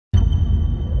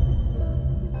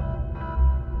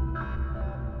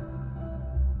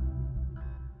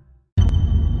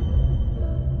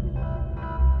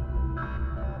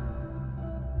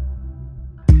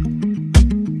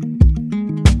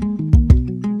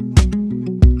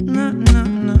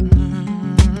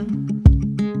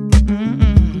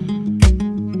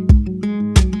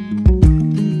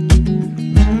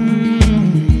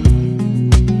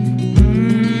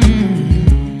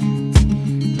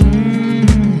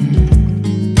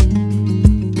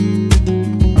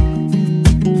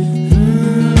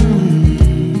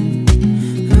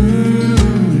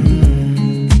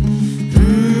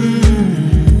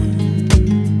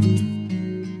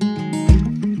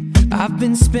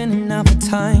spinning out for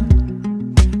time.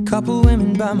 Couple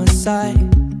women by my side,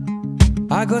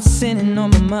 I got sinning on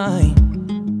my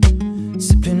mind.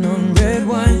 Sipping on red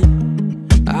wine,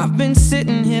 I've been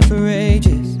sitting here for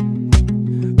ages,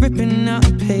 ripping out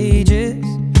the pages.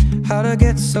 How'd I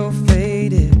get so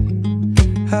faded?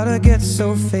 How'd I get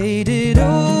so faded?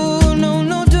 Oh, no,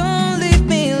 no, don't leave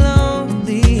me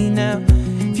lonely now.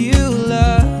 If you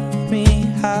love me,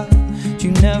 how'd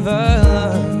you never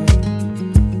learn?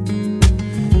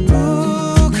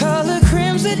 Ooh, color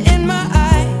crimson in my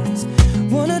eyes,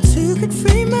 one or two could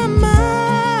free my mind.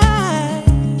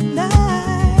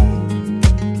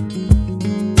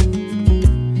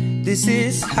 This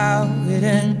is how it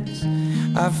ends.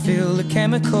 I feel the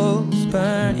chemicals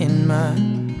burn in my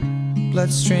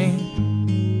bloodstream,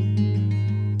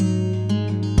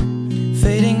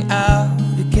 fading out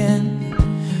again.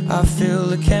 I feel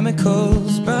the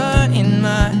chemicals burn in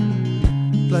my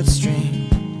bloodstream.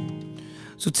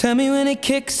 So tell me when it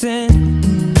kicks in.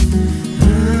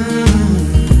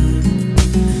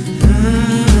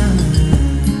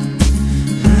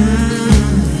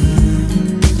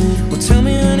 Well, tell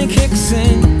me when it kicks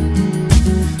in.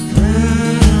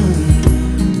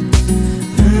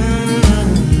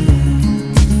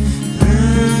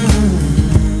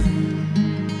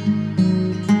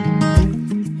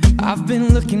 I've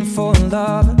been looking for a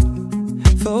lover,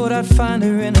 thought I'd find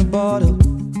her in a bottle.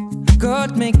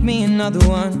 God, make me another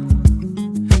one,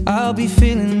 I'll be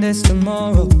feeling this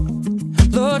tomorrow.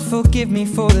 Lord, forgive me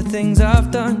for the things I've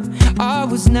done. I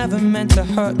was never meant to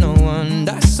hurt no one.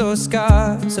 I saw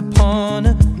scars upon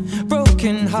a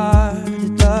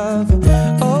broken-hearted lover.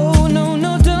 Oh, no,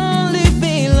 no, don't leave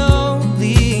me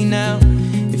lonely now.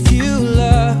 If you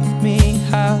love me,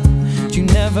 how'd you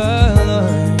never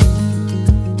learn?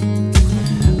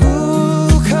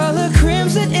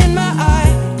 Crimson in my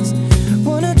eyes,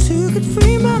 one or two could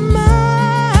free my mind.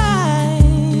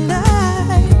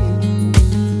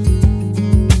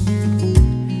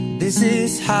 This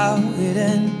is how it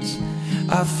ends.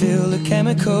 I feel the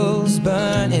chemicals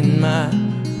burn in my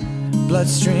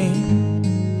bloodstream,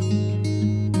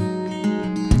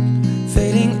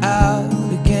 fading out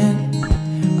again.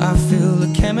 I feel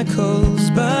the chemicals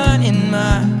burn in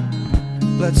my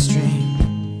bloodstream.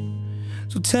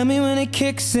 So tell me when it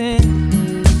kicks in.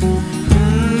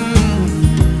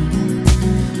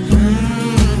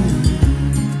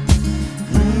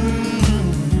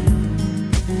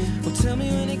 Well, tell me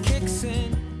when it kicks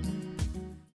in.